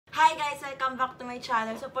Hi guys! Welcome back to my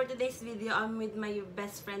channel. So for today's video, I'm with my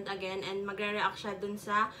best friend again and magre-react siya dun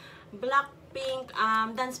sa Blackpink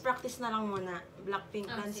dance practice na lang muna. Blackpink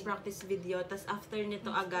dance practice video. Tapos after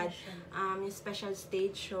nito agad, yung special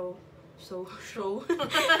stage show.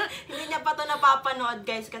 Hindi niya pa to napapanood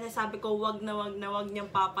guys kasi sabi ko wag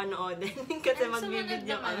niyang papanoodin kasi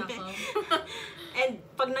magbibideo kami. And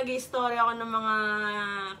pag nag-i-story ako ng mga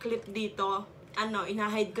clip dito,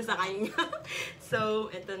 ina-hide ko sa kanya.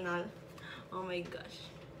 So, eto na. Oh my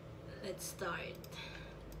gosh. Let's start.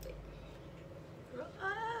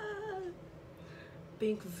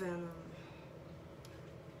 Pink Venom.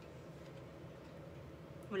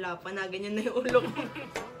 Wala pa na, ganyan na yung ulo ko.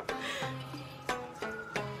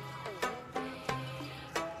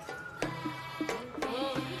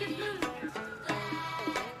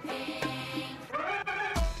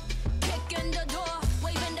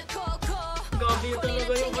 Gabi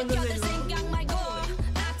talaga yung ano nila.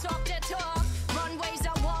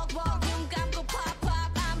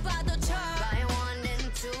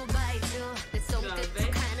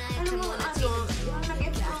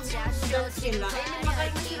 Sila. Ay, hindi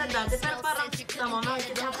makain sila dati, pero parang, tama,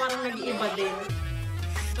 makikita mo parang nag-iiba din.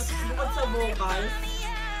 Tapos bukod sa vocals,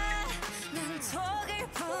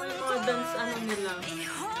 yung mga dance nila.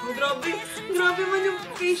 Oh, grabe man yung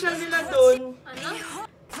facial nila doon. Ano?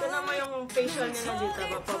 Ito naman yung facial nila dito,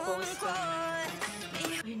 papapost ka.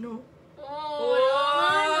 I know.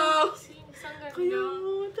 Oh! Kaya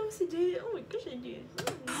mo, tapos si Jay, oh my gosh, si Jay.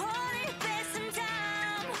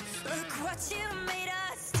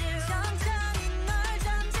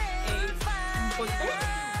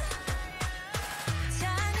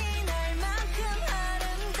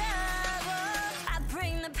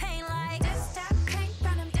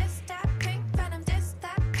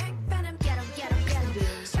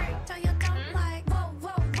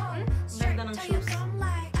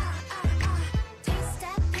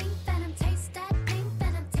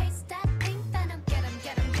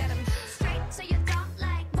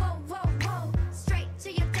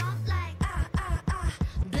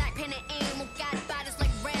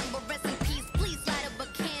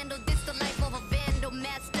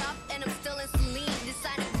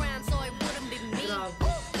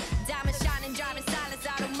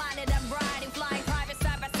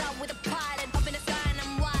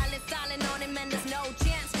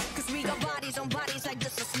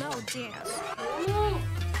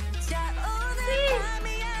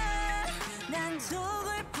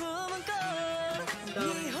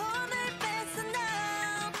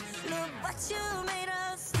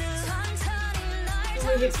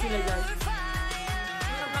 Tumahit sila dyan.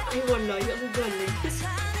 Ay, wala. Ang galing.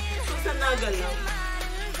 Sa nagalaw.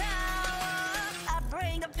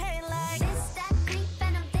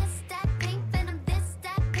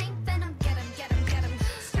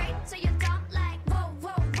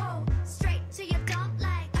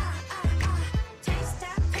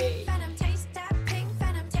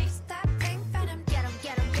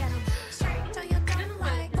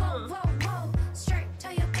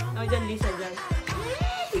 Dyan, Lisa, dyan.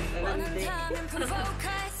 Alande.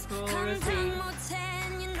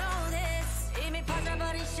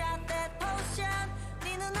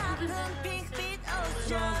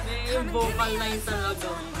 Grabe, yung vocal line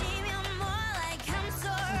talaga.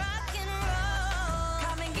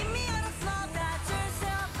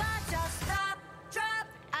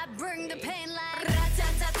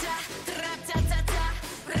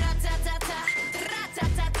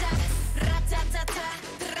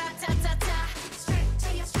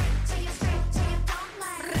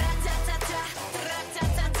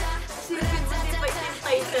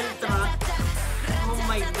 Oh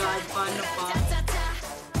my God, paano pa?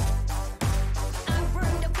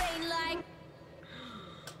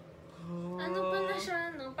 Ano pa na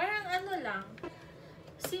siya, no? Parang ano lang.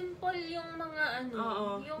 Simple yung mga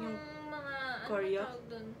yung mga choreo? tawag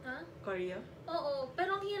doon, ha? Choreo? Oo,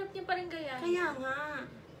 pero ang hirap niya pa rin gayahin. Kaya nga.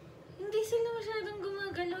 Hindi sila masyadong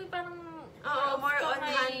gumagalaw, parang more on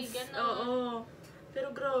hands. Oo.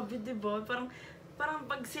 Pero grabe, diba? Parang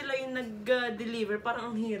pag sila yung nag-deliver,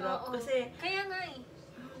 parang ang hirap. Kasi, kaya nga eh.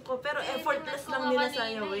 Pero effortless lang nila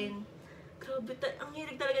sayawin. Grabe, ang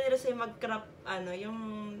hilig talaga nila sa'yo mag-crop, yung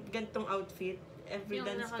gantong outfit. Every Yung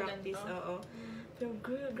dance practice, oo. Pero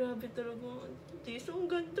grabe talaga. Tis, ang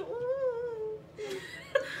ganda.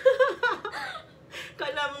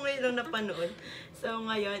 Kala mo ngayon lang napanood. So,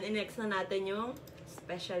 ngayon, next na natin yung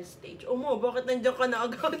special stage. Bakit nandiyan ka na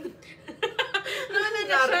agad?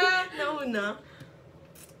 Nauna.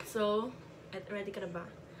 So, ready ka na ba?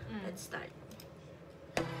 Let's start.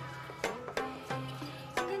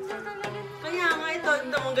 Ganda talaga. Kaya nga ito,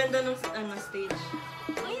 ang ganda ng stage.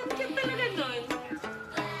 Ay, ang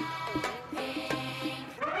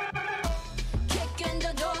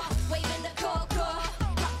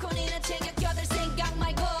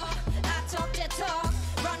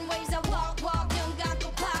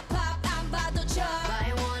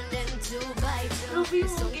Grabe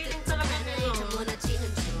yung galing talaga nyo.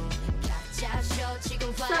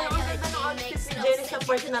 Sana ang ganda ng outfit ni Jenny sa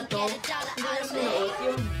part na to. Hindi na sinuot.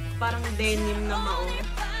 Yung parang denim na maong.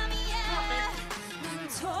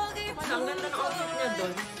 Ang ganda ng outfit niya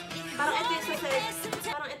doon. Parang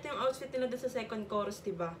ito yung outfit nila doon sa second chorus,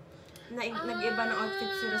 diba? Nag-iba ng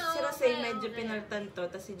outfit sila. Si Rosé medyo pinaltan to,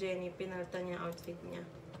 tapos si Jenny pinaltan niya outfit niya.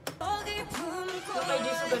 So kay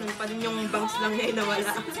Jisoo ganun pa din yung bangs lang niya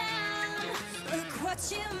nawala.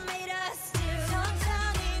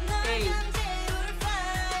 Hey.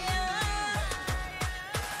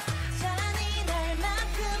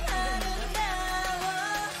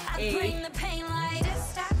 Hey.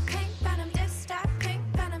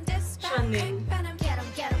 Chanel.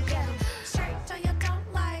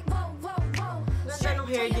 Ganda ng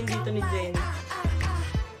hair din dito ni Jenny.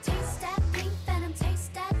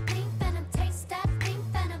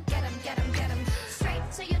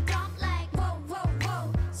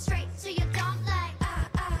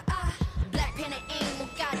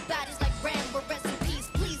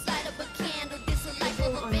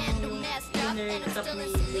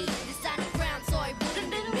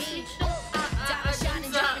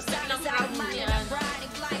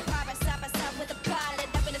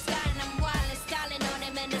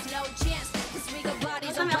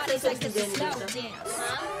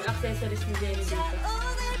 Accessories ni Jenny dito.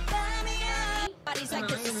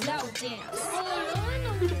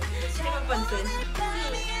 Hindi mo pansin?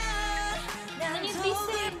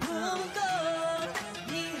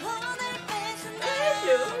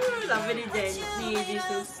 Sure. Sabi ni Jenny, ni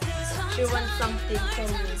Jesus. She wants something from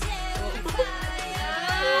me.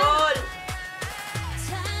 Cool!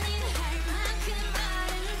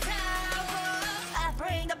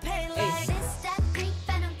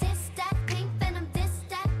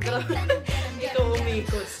 Ikaw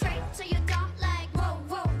umikot.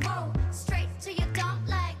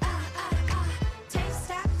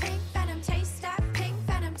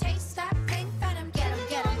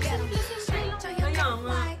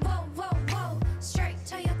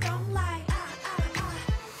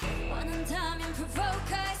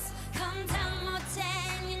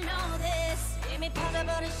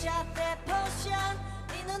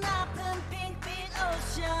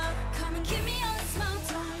 Come and give me all the smoke,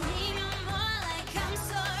 don't leave me more like I'm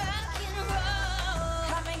so rock and roll.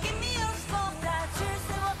 Come and give me all the smoke, that cheers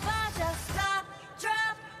to a fire, just stop,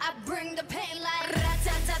 drop. I bring the pain like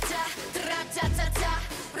ra-ta-ta-ta, ra-ta-ta-ta,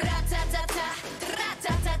 ra-ta-ta-ta,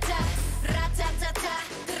 ra-ta-ta-ta, ra-ta-ta-ta,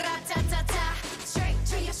 ra-ta-ta-ta. Straight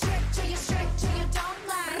to you, straight to you, straight to you, don't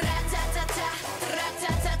lie. Ra-ta-ta-ta,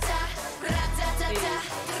 ra-ta-ta-ta, ra-ta-ta-ta,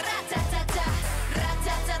 ra-ta-ta-ta,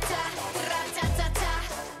 ra-ta-ta-ta, ra-ta-ta-ta.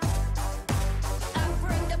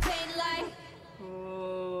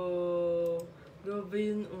 Grabe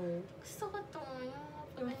yun, oh. Gusto ko to.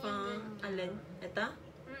 Yung pang, alin? Ito?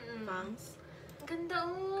 Pangs? Ganda,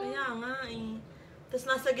 oh. Kaya nga, eh. Tapos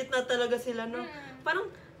nasa gitna talaga sila, no? Parang,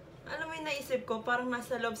 alam mo yung naisip ko, parang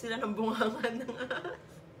nasa loob sila ng bungangan ng ahas.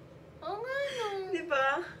 Oo nga, no. Diba?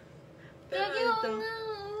 Pero Kaya ito, oo nga,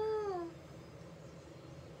 oo.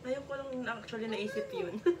 ayaw ko lang actually naisip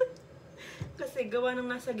yun. Kasi gawa nang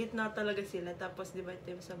nasa gitna talaga sila, tapos diba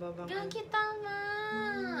ito yung sa babang. Gagi, tama.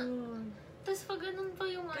 Tapos pag ganun pa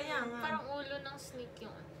yung Kaya nga. parang ulo ng snake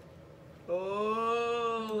yung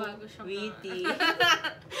Oh! bago siyang Witty.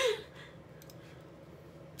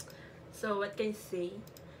 So, what can you say?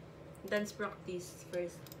 Dance practice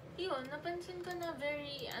first. Yun, napansin ko na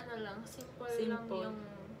very, simple lang yung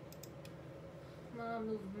mga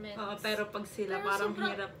movements. Oo, pero pag sila Pero parang sobrang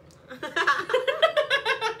hirap.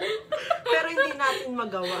 Pero hindi natin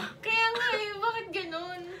magawa. Kaya nga bakit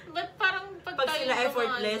ganun? Ba't parang pag Pag tayo sila naman,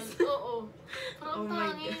 effortless? Oo. Parang Oh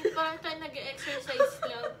my pangit. God. Parang tayo nag-exercise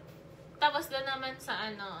lang. Tapos doon naman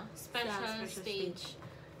sa special stage.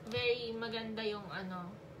 Very maganda yung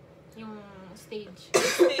yung stage.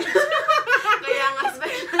 Kaya nga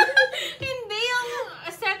special. Hindi yung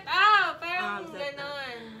set up. Parang set up.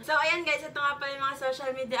 ganon. So, ayan guys, ito nga pala yung mga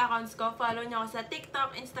social media accounts ko. Follow nyo ako sa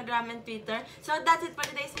TikTok, Instagram, and Twitter. So, that's it for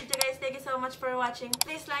today's video guys. Thank you so much for watching.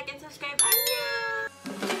 Please like and subscribe. Annyeong!